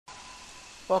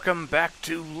Welcome back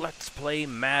to Let's Play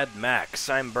Mad Max.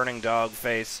 I'm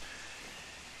BurningDogFace,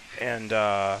 and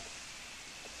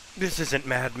this isn't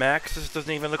Mad Max. This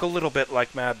doesn't even look a little bit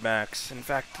like Mad Max. In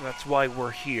fact, that's why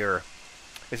we're here.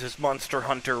 This is Monster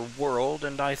Hunter World,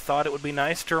 and I thought it would be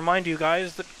nice to remind you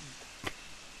guys that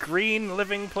green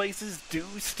living places do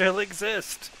still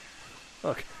exist.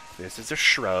 Look, this is a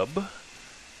shrub,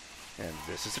 and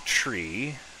this is a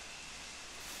tree,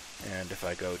 and if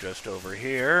I go just over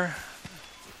here,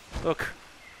 look,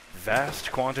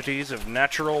 vast quantities of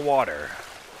natural water.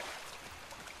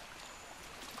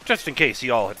 Just in case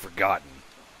y'all had forgotten.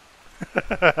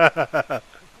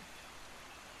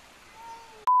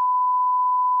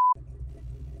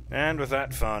 And with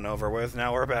that fun over with,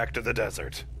 now we're back to the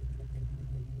desert.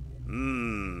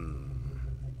 Home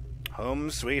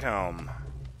sweet home.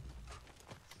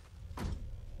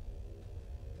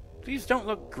 These don't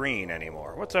look green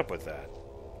anymore. What's up with that?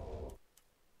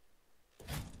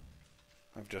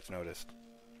 I've just noticed.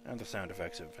 And the sound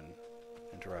effects have been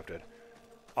interrupted.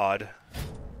 Odd.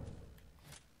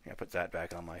 Yeah, put that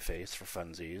back on my face for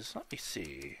funsies. Let me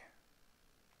see.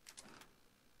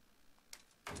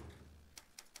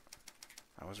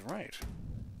 I was right.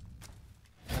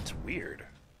 That's weird.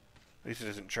 At least it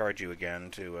doesn't charge you again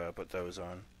to put those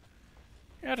on.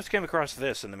 Yeah, I just came across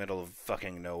this in the middle of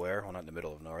fucking nowhere. Well, not in the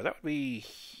middle of nowhere. That would be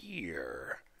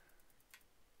here.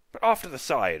 But off to the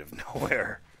side of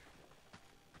nowhere.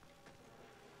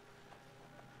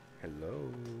 Hello?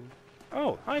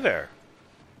 Oh, hi there.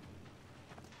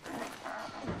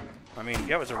 I mean,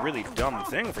 that was a really dumb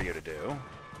thing for you to do.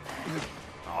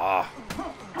 Ah.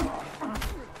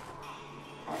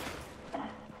 I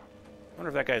wonder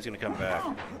if that guy's gonna come back.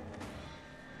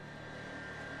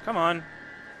 Come on.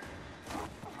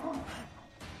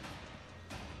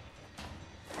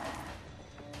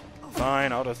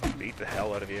 Fine, I'll just beat the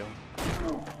hell out of you.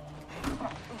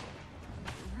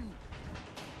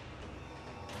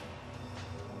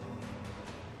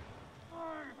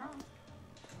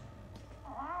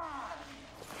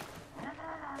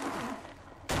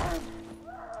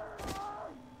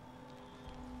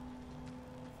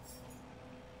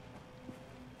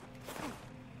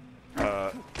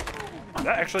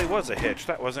 That actually was a hitch.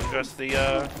 That wasn't just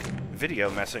the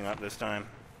video messing up this time.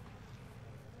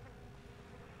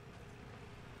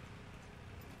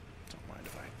 Don't mind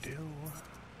if I do.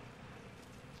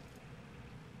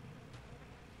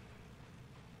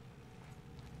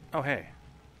 Oh, hey.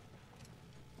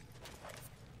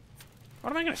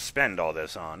 What am I going to spend all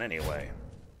this on, anyway?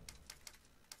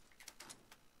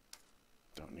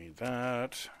 Don't need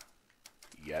that.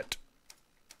 Yet.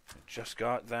 I just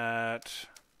got that.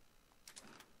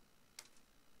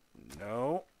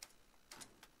 No.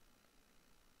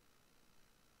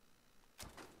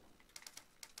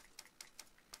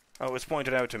 Oh, it was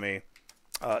pointed out to me.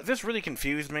 This really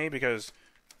confused me because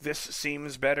this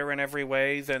seems better in every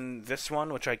way than this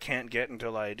one, which I can't get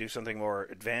until I do something more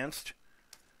advanced.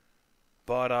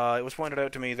 But it was pointed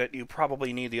out to me that you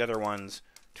probably need the other ones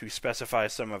to specify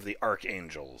some of the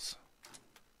archangels.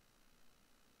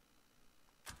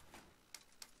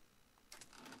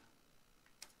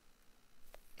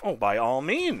 Oh, by all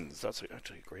means! That's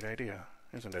actually a great idea,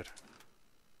 isn't it?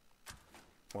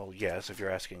 Well, yes, if you're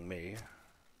asking me.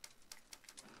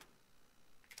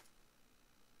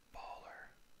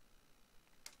 Baller.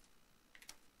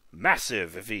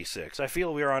 Massive V6. I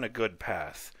feel we are on a good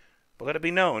path. But let it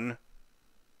be known,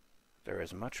 there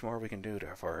is much more we can do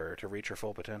for her to reach her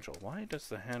full potential. Why does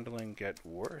the handling get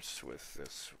worse with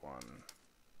this one?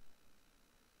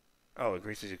 Oh,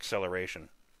 increases acceleration.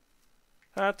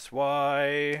 That's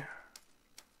why.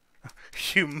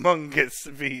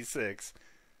 Humongous V6.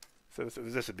 So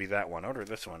this would be that one. I wonder what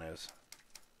this one is.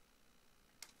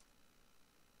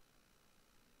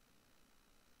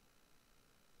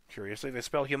 Curiously, they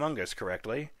spell humongous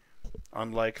correctly.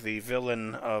 Unlike the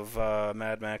villain of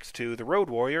Mad Max 2, the Road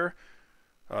Warrior,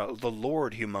 the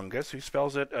Lord Humongous, who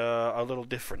spells it a little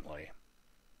differently.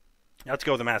 Let's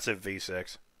go with the massive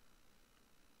V6.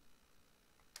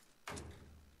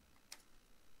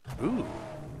 Ooh.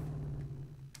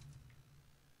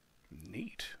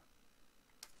 Neat.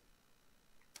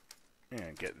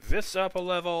 And get this up a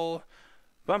level.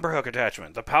 Bumper hook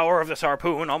attachment. The power of this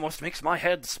harpoon almost makes my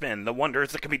head spin. The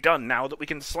wonders that can be done now that we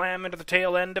can slam into the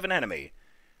tail end of an enemy.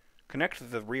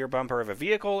 Connect the rear bumper of a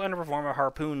vehicle and perform a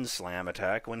harpoon slam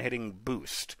attack when hitting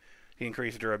boost. The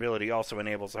increased durability also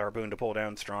enables the harpoon to pull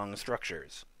down strong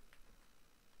structures.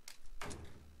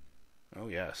 Oh,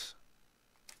 yes.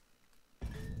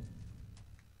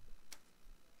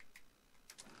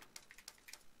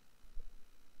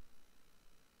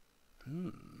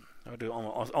 I would do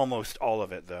almost all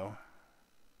of it, though.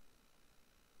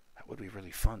 That would be really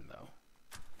fun, though.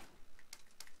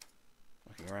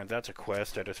 Looking around, that's a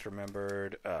quest I just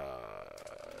remembered.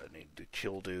 I need to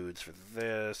kill dudes for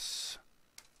this.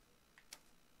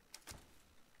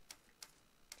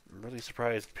 I'm really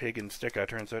surprised Pig and Sticka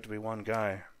turns out to be one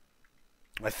guy.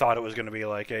 I thought it was going to be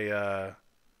like a,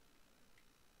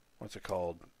 what's it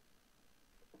called?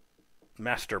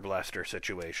 Master Blaster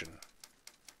situation.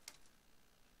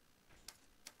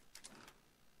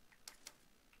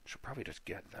 Should probably just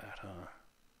get that, huh?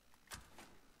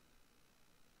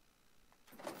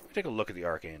 Take a look at the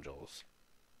Archangels.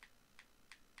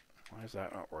 Why is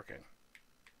that not working?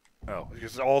 Oh,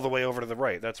 because it's all the way over to the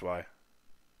right, that's why.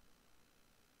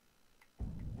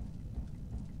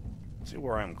 Let's see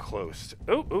where I'm close to.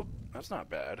 Oh, that's not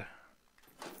bad.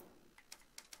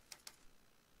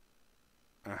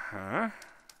 Uh-huh.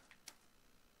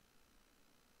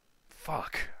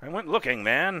 Fuck. I went looking,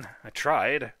 man. I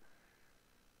tried.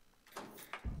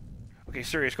 Okay,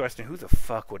 serious question. Who the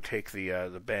fuck would take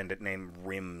the bandit named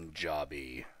Rim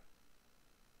Jobby?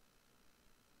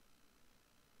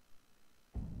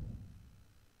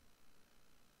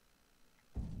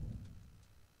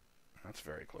 That's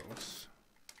very close.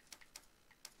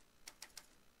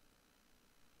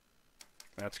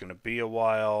 That's gonna be a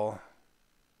while.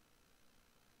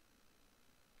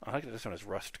 I like that this one is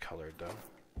rust colored though.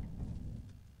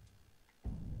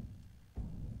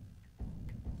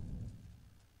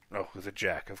 Oh, with a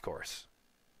jack, of course.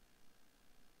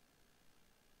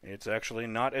 It's actually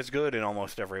not as good in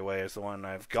almost every way as the one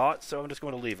I've got, so I'm just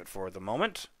going to leave it for the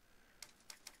moment.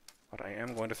 But I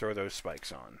am going to throw those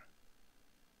spikes on.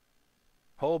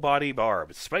 Whole body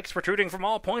barb. Spikes protruding from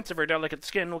all points of her delicate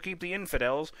skin will keep the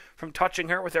infidels from touching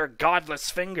her with their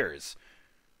godless fingers.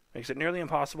 Makes it nearly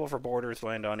impossible for boarders to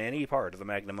land on any part of the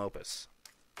magnum opus.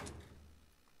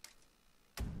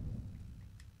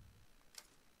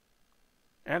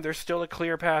 And there's still a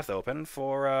clear path open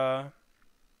for our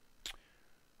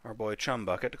boy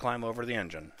Chumbucket to climb over the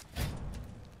engine.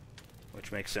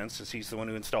 Which makes sense, since he's the one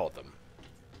who installed them.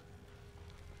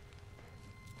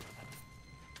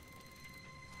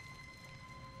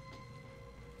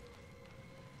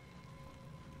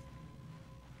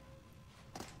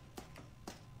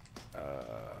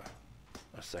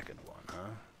 A second one,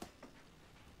 huh?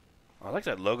 Oh, I like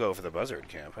that logo for the Buzzard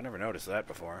camp. I never noticed that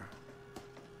before.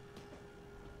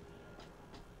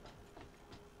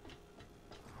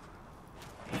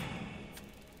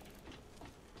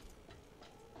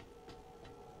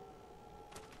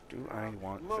 Do I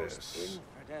want Most this?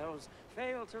 infidels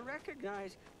fail to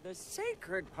recognize the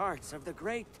sacred parts of the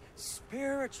great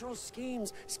spiritual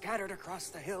schemes scattered across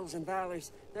the hills and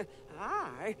valleys.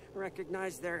 I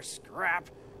recognize their scrap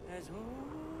as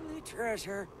holy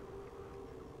treasure.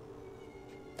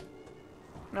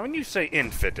 Now, when you say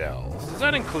infidels, does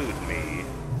that include me?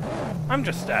 I'm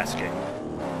just asking.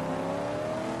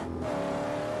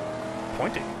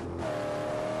 Pointing.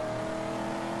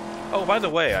 Oh, by the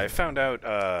way, I found out,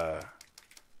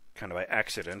 kind of by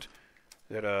accident,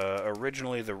 that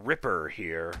originally the Ripper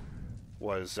here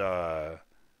was a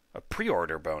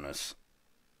pre-order bonus.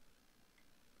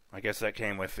 I guess that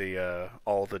came with the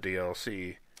all the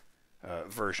DLC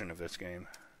version of this game.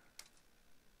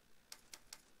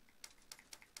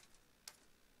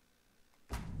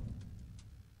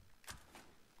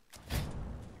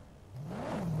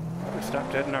 We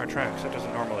stopped dead in our tracks. That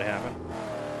doesn't normally happen.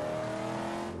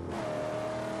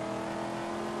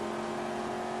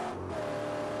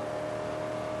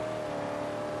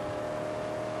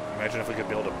 Imagine if we could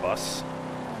build a bus.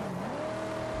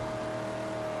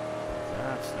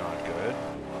 That's not good.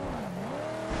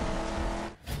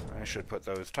 I should put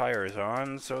those tires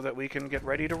on so that we can get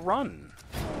ready to run.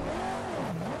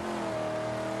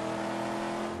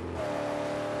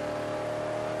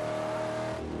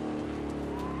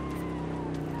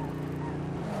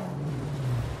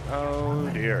 Oh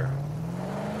dear.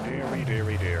 Deary,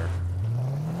 deary, dear.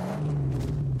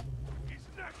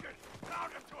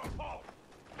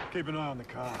 Keep an eye on the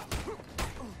car.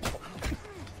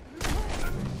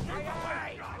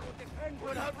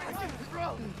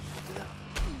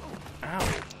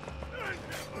 Ow.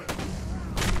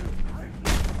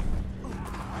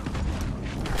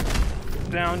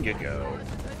 Down you go.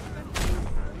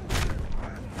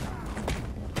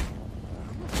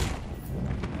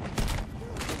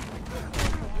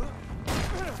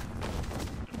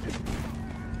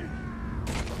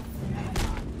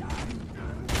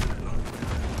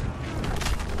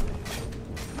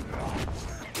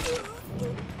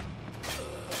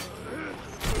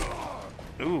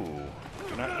 Ooh,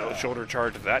 do not shoulder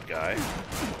charge that guy.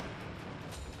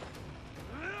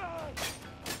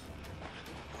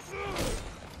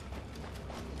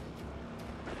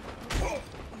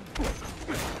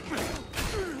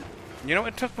 You know,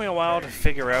 it took me a while to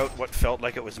figure out what felt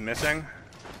like it was missing.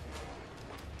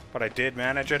 But I did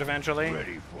manage it eventually.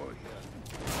 Ready for you.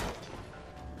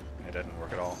 It didn't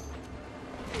work at all.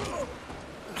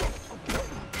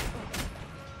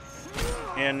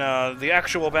 In the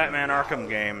actual Batman Arkham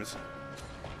games,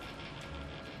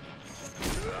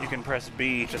 you can press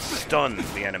B to stun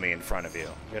the enemy in front of you.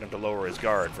 Get him to lower his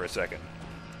guard for a second.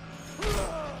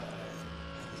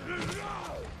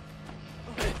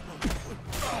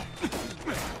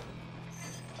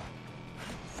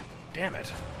 Damn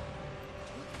it.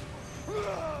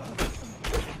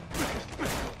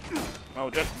 Oh,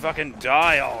 just fucking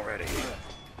die already.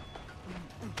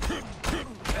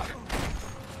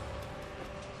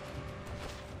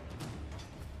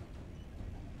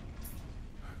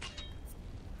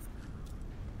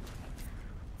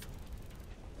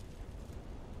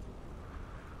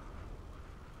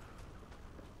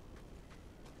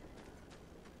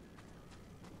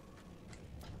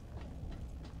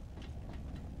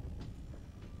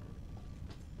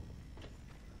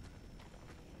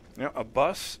 You know, a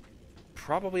bus,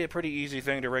 probably a pretty easy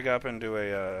thing to rig up into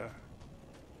a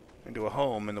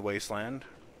home in the wasteland.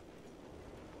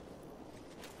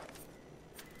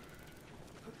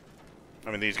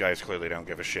 I mean, these guys clearly don't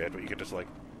give a shit, but you could just, like,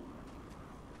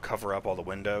 cover up all the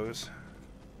windows.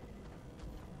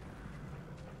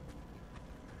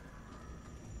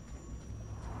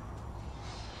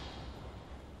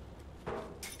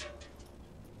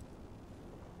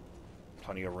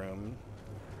 Plenty of room.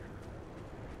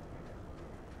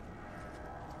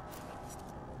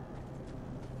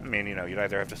 I mean, you know, you'd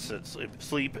either have to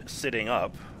sleep sitting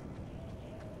up,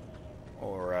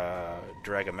 or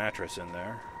drag a mattress in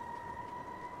there.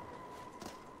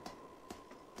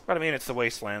 But I mean, it's the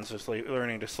wasteland, so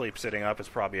learning to sleep sitting up is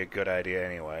probably a good idea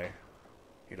anyway.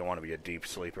 You don't want to be a deep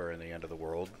sleeper in the end of the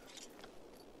world.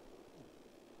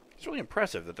 It's really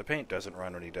impressive that the paint doesn't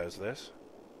run when he does this.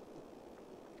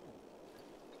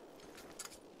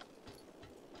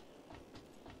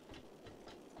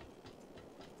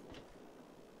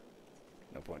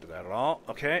 No point to that at all.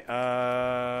 Okay,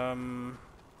 yeah,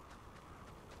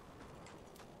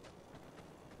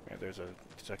 there's a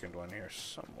second one here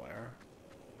somewhere.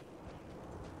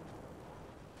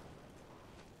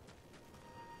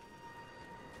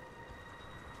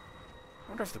 I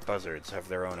wonder if the Buzzards have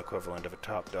their own equivalent of a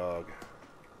top dog.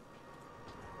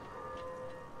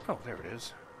 Oh, there it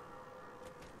is.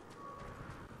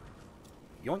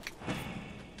 Yoink.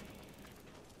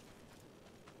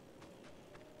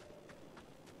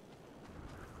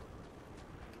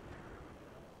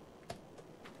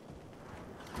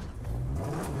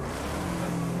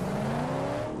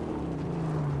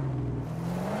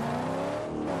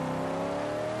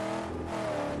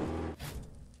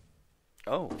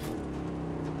 Oh.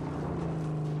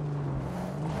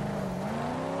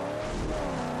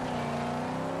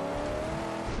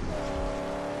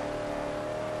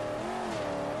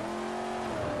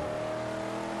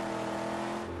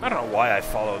 I don't know why I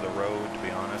follow the road, to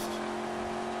be honest.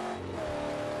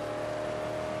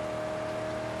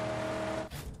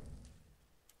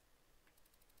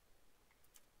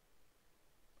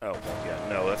 Oh, yeah,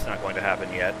 no, that's not going to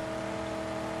happen yet.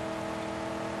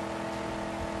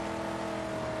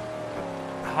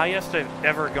 The highest I've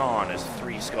ever gone is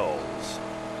 3 skulls.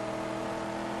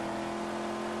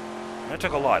 That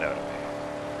took a lot out of me.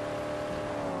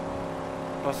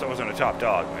 Plus, that wasn't a top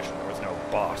dog mission. There was no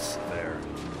boss there.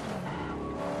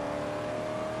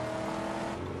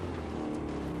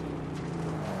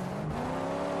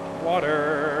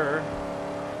 Water!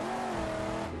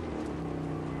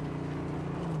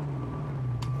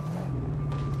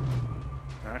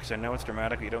 Actually, I know it's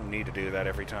dramatic, but you don't need to do that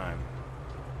every time.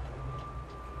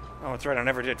 Oh, that's right, I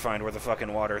never did find where the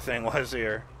fucking water thing was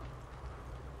here.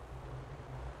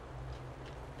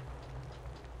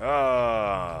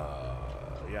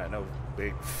 Yeah, no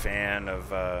big fan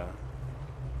of,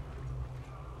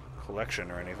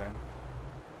 collection or anything.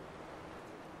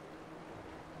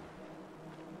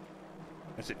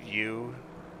 Is it you?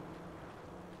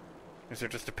 Is there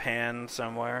just a pan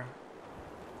somewhere?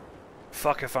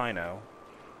 Fuck if I know.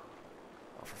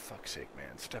 Oh, for fuck's sake,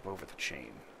 man. Step over the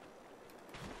chain.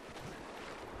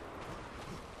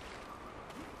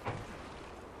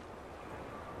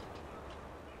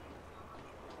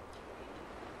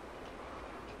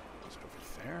 Is it over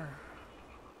there?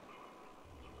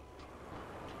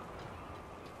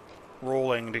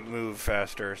 Rolling to move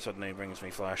faster suddenly brings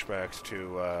me flashbacks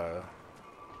to,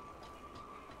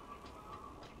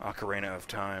 Ocarina of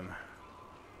Time.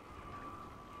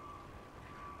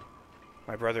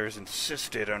 My brothers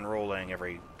insisted on rolling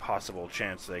every possible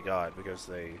chance they got because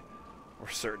they We're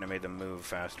certain it made them move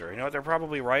faster. You know what? They're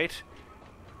probably right.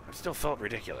 It still felt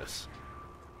ridiculous.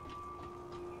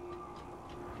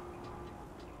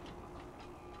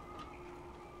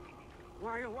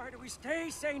 Why do we stay,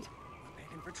 Saint? We're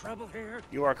begging for trouble here.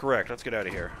 You are correct. Let's get out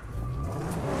of here.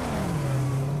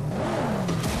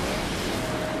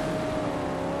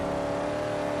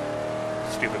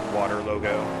 Stupid water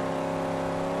logo.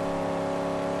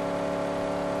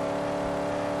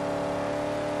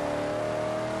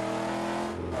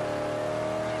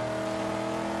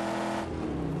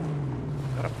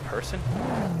 Is that a person?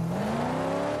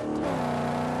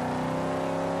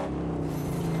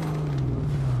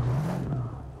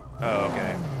 Oh,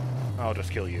 okay. I'll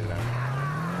just kill you then.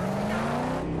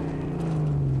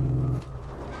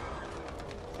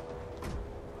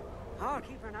 I'll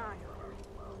keep an eye on her.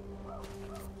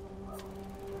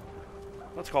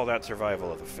 Let's call that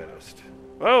survival of the fittest.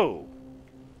 Whoa!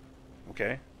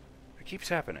 Okay. It keeps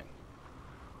happening.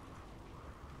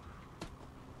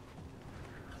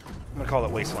 I'm gonna call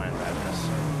it wasteland madness.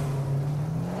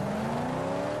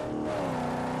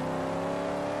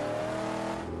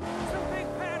 Some big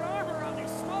bad armor on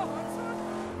these small ones, huh?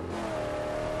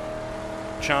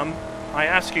 Chum, I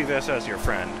ask you this as your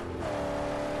friend.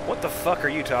 What the fuck are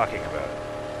you talking about?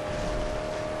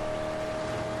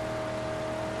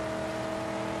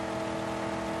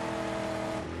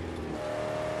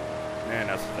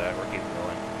 Enough of that, we're keeping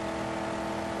going.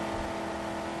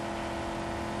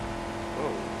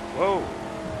 Whoa, whoa!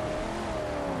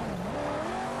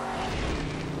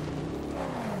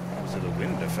 So the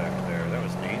wind effect there, that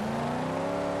was neat.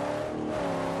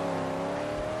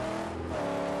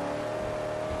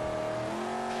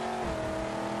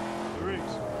 The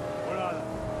rigs. What are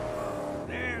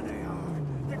they? There they are.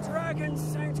 The dragons,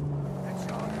 Saint. The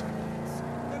Juggernaut.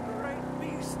 The great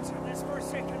beasts of this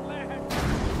forsaken land.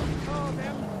 We call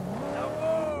them the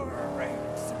war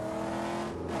rigs.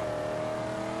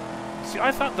 See,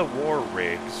 I thought the war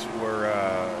rigs were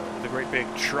the great big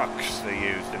trucks they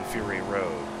used in Fury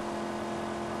Road.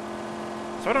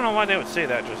 So I don't know why they would say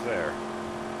that just there.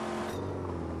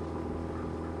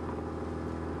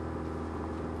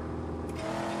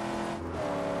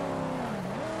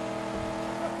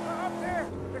 Up there,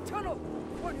 the tunnel.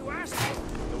 The one you asked for.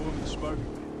 The woman spoke of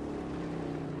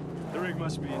it. The rig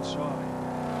must be inside.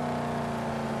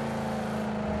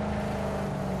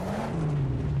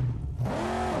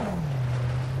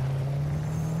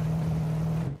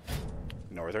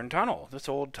 Northern Tunnel. This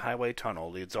old highway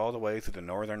tunnel leads all the way through the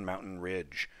northern mountain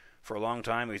ridge. For a long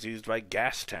time it was used by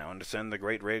Gastown to send the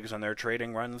great rigs on their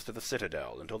trading runs to the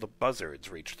Citadel until the Buzzards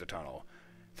reached the tunnel.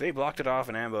 They blocked it off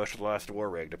and ambushed the last war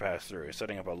rig to pass through,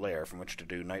 setting up a lair from which to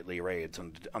do nightly raids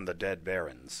on the dead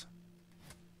barons.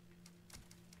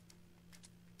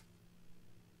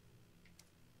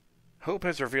 Hope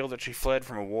has revealed that she fled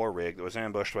from a war rig that was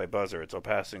ambushed by buzzards while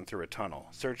passing through a tunnel.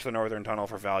 Search the northern tunnel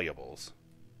for valuables.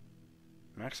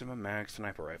 Maximum mag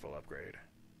sniper rifle upgrade.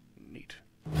 Neat.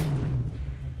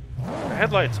 The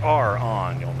headlights are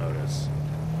on, you'll notice.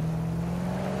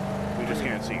 We just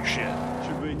can't see shit.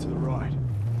 Should be to the right.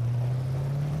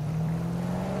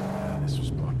 This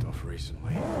was blocked off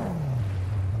recently.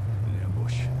 An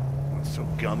ambush. It's so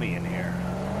gummy in here.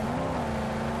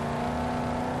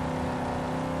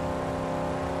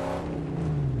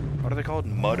 What are they called?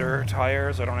 Mudder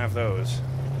tires? I don't have those.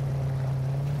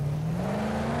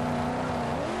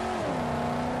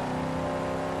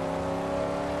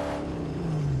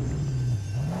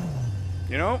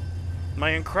 You know,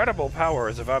 my incredible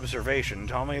powers of observation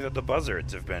tell me that the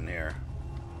buzzards have been here.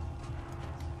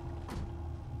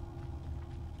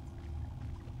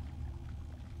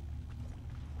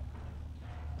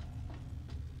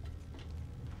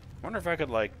 Wonder if I could,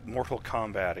 like, Mortal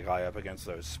Kombat a guy up against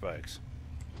those spikes.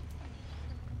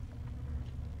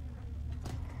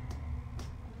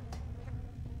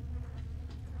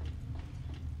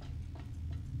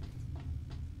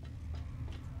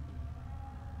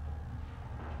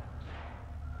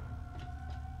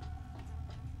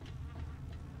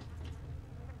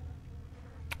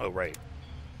 Oh, right.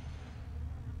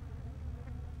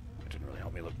 It didn't really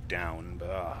help me look down,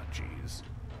 but jeez.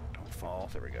 Don't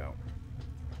fall. There we go.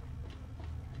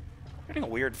 Getting a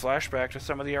weird flashback to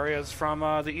some of the areas from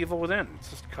The Evil Within.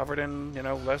 It's just covered in, you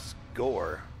know, less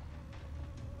gore.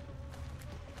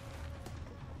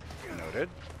 Noted.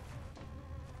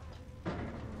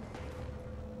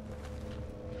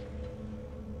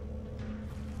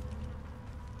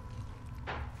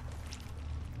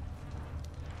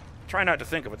 Try not to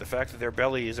think about the fact that their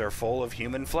bellies are full of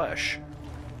human flesh.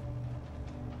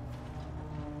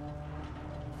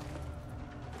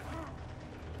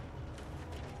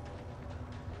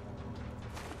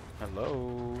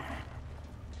 Hello?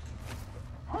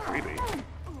 Creepy.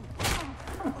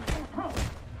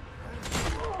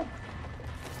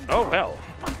 Oh, hell.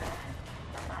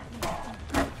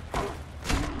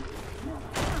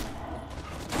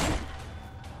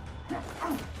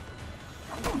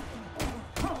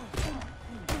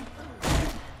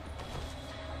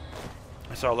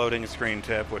 I saw a loading screen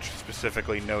tip which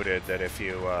specifically noted that if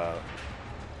you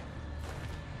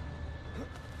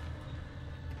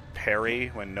parry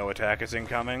when no attack is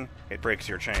incoming, it breaks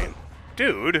your chain.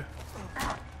 Dude!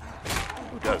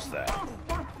 Who does that?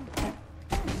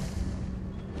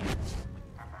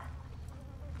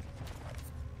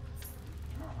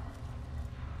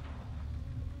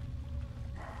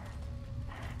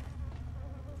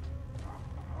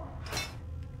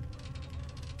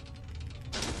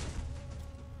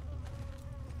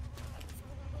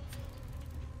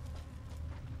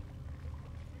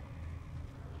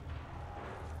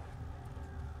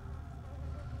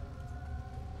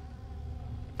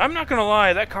 I'm not gonna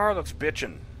lie, that car looks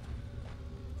bitchin'.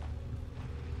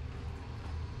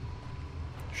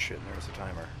 Shit, there's the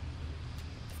timer.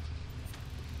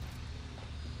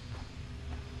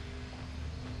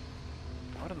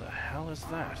 What in the hell is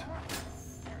that?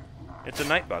 It's a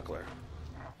night buckler.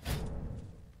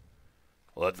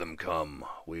 Let them come.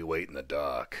 We wait in the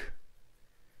dark.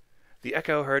 The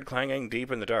echo heard clanging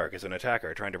deep in the dark as an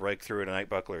attacker trying to break through a night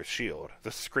buckler's shield.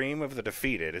 The scream of the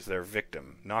defeated is their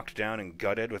victim, knocked down and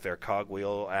gutted with their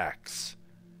cogwheel axe.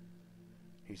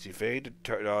 Use evade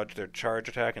to dodge their charge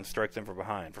attack and strike them from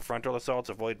behind. For frontal assaults,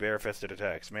 avoid bare-fisted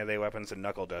attacks. Melee weapons and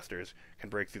knuckle dusters can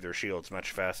break through their shields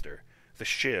much faster. The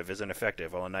shiv isn't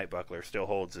effective while a night buckler still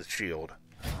holds his shield.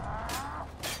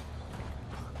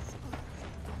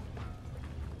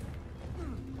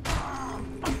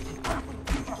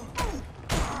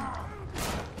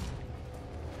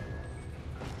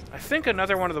 I think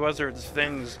another one of the Buzzard's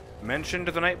things mentioned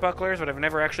the night bucklers, but I've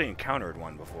never actually encountered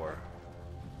one before.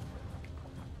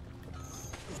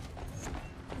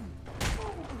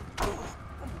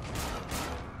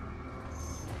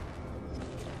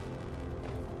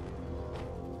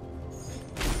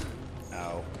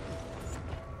 Ow.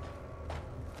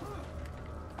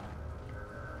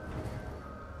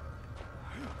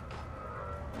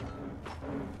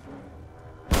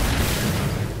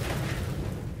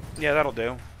 Yeah, that'll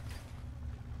do.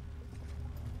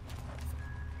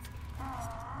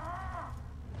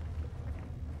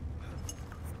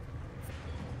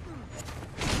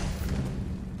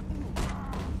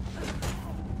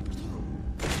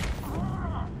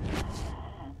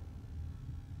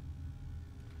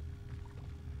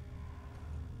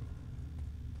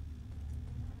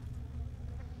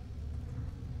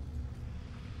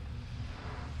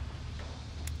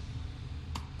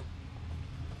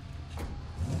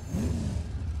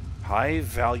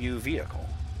 High-value vehicle.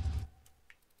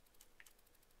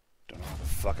 Don't know how the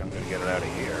fuck I'm gonna get it out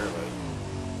of here,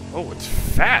 but... Oh, it's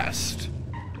fast!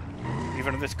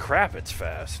 Even in this crap, it's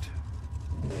fast.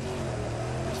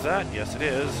 Is that? Yes, it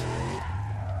is.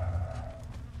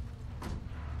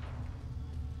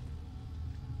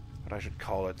 What I should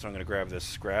call it, so I'm gonna grab this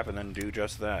scrap and then do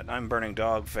just that. I'm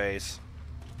BurningDogFace.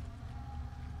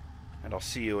 And I'll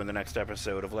see you in the next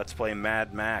episode of Let's Play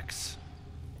Mad Max.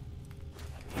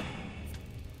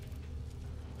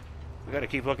 We gotta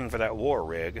keep looking for that war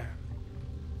rig.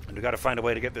 And we gotta find a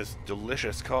way to get this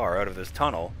delicious car out of this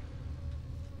tunnel.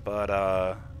 But,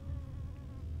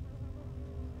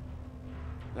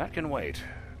 that can wait.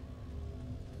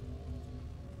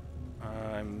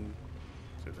 I'm...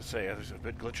 So to say, there's a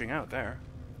bit glitching out there.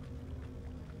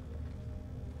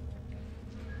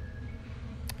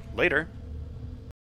 Later.